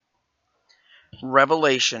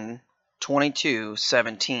Revelation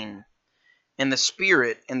 22:17. And the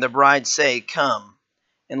Spirit and the bride say, Come.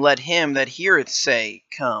 And let him that heareth say,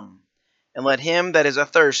 Come. And let him that is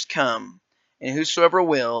athirst come. And whosoever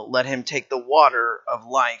will, let him take the water of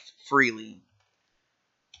life freely.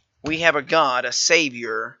 We have a God, a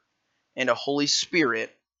Savior, and a Holy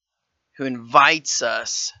Spirit who invites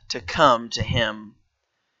us to come to Him.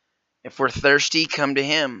 If we're thirsty, come to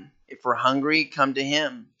Him. If we're hungry, come to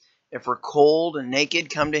Him. If we're cold and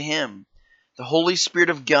naked, come to Him. The Holy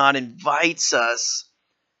Spirit of God invites us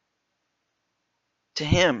to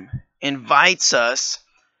Him, invites us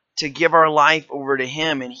to give our life over to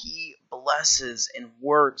Him, and He blesses and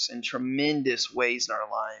works in tremendous ways in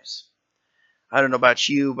our lives. I don't know about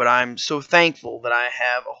you, but I'm so thankful that I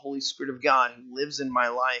have a Holy Spirit of God who lives in my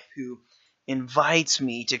life, who invites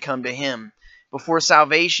me to come to Him. Before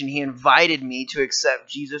salvation, He invited me to accept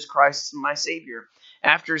Jesus Christ as my Savior.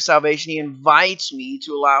 After salvation, He invites me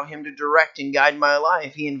to allow Him to direct and guide my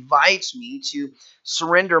life. He invites me to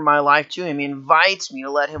surrender my life to Him. He invites me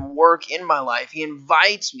to let Him work in my life. He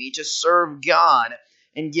invites me to serve God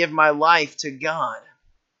and give my life to God.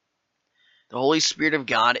 The Holy Spirit of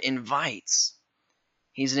God invites.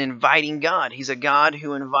 He's an inviting God. He's a God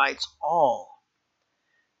who invites all.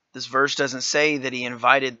 This verse doesn't say that He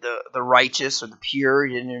invited the righteous or the pure.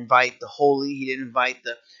 He didn't invite the holy. He didn't invite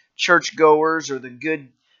the churchgoers or the good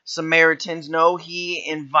Samaritans. No, He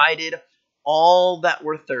invited all that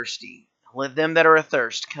were thirsty. Let them that are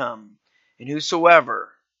athirst come, and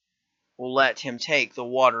whosoever will, let him take the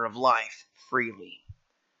water of life freely.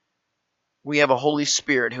 We have a Holy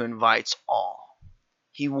Spirit who invites all.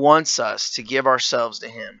 He wants us to give ourselves to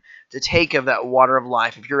Him, to take of that water of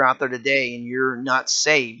life. If you're out there today and you're not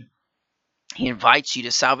saved, He invites you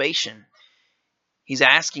to salvation. He's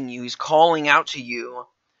asking you, He's calling out to you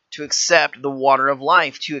to accept the water of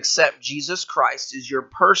life, to accept Jesus Christ as your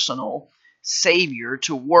personal Savior,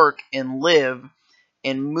 to work and live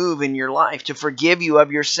and move in your life, to forgive you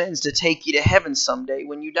of your sins, to take you to heaven someday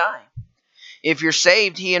when you die. If you're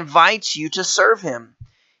saved, He invites you to serve Him.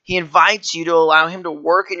 He invites you to allow Him to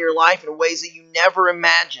work in your life in ways that you never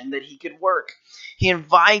imagined that He could work. He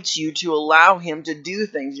invites you to allow Him to do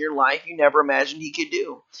things in your life you never imagined He could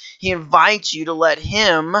do. He invites you to let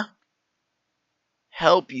Him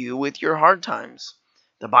help you with your hard times.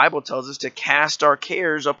 The Bible tells us to cast our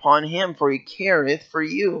cares upon Him, for He careth for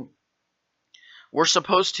you. We're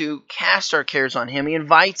supposed to cast our cares on Him. He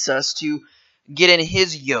invites us to get in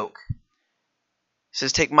His yoke. He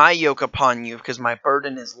says, take my yoke upon you because my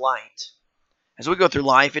burden is light. As we go through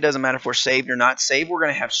life, it doesn't matter if we're saved or not saved. We're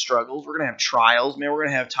going to have struggles. We're going to have trials. Man, we're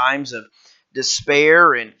going to have times of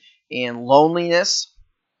despair and loneliness.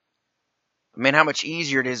 Man, how much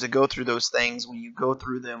easier it is to go through those things when you go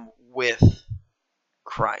through them with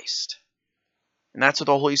Christ. And that's what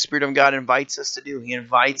the Holy Spirit of God invites us to do. He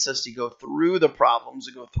invites us to go through the problems,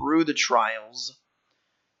 to go through the trials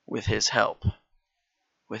with His help,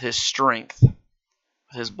 with His strength,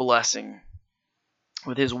 with His blessing,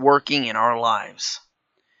 with His working in our lives.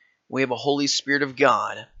 We have a Holy Spirit of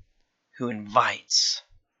God who invites.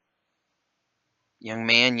 Young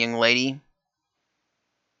man, young lady,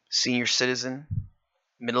 senior citizen,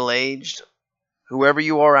 middle-aged, whoever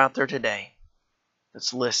you are out there today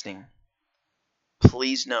that's listening,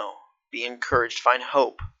 please know, be encouraged, find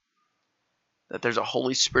hope that there's a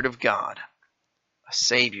Holy Spirit of God, a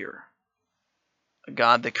Savior, a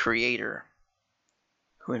God the Creator,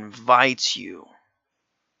 who invites you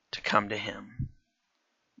to come to Him.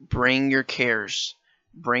 Bring your cares,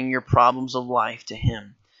 bring your problems of life to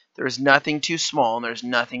Him. There is nothing too small and there's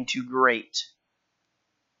nothing too great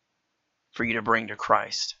for you to bring to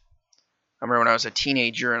Christ. I remember when I was a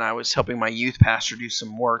teenager and I was helping my youth pastor do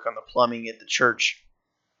some work on the plumbing at the church.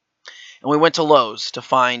 And we went to Lowe's to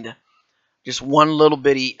find just one little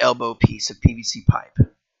bitty elbow piece of PVC pipe.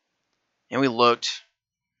 And we looked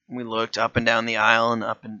up and down the aisle and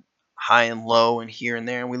up and high and low and here and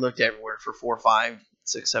there. And we looked everywhere for 4, 5,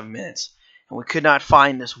 6, 7 minutes. And we could not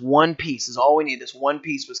find this one piece. This is all we needed. This one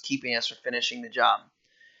piece was keeping us from finishing the job.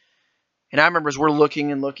 And I remember as we're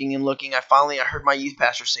looking and looking and looking, I heard my youth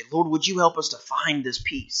pastor say, Lord, would you help us to find this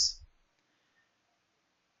piece?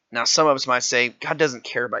 Now, some of us might say, God doesn't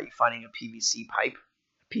care about you finding a PVC pipe,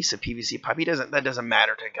 a piece of PVC pipe. That doesn't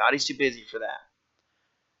matter to God. He's too busy for that.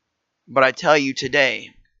 But I tell you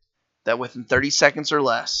today that within 30 seconds or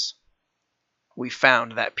less, we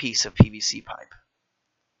found that piece of PVC pipe.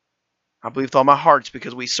 I believe with all my heart it's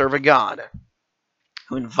because we serve a God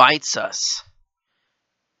who invites us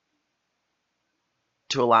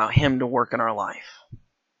to allow Him to work in our life.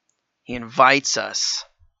 He invites us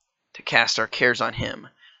to cast our cares on Him,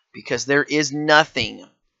 because there is nothing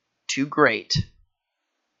too great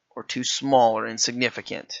or too small or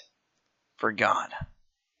insignificant for God,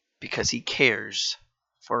 because He cares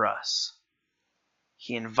for us.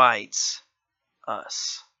 He invites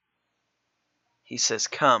us. He says,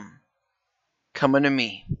 come unto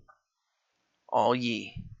me, all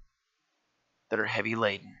ye that are heavy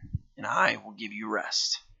laden, and I will give you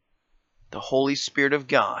rest. The Holy Spirit of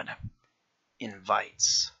God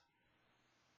invites.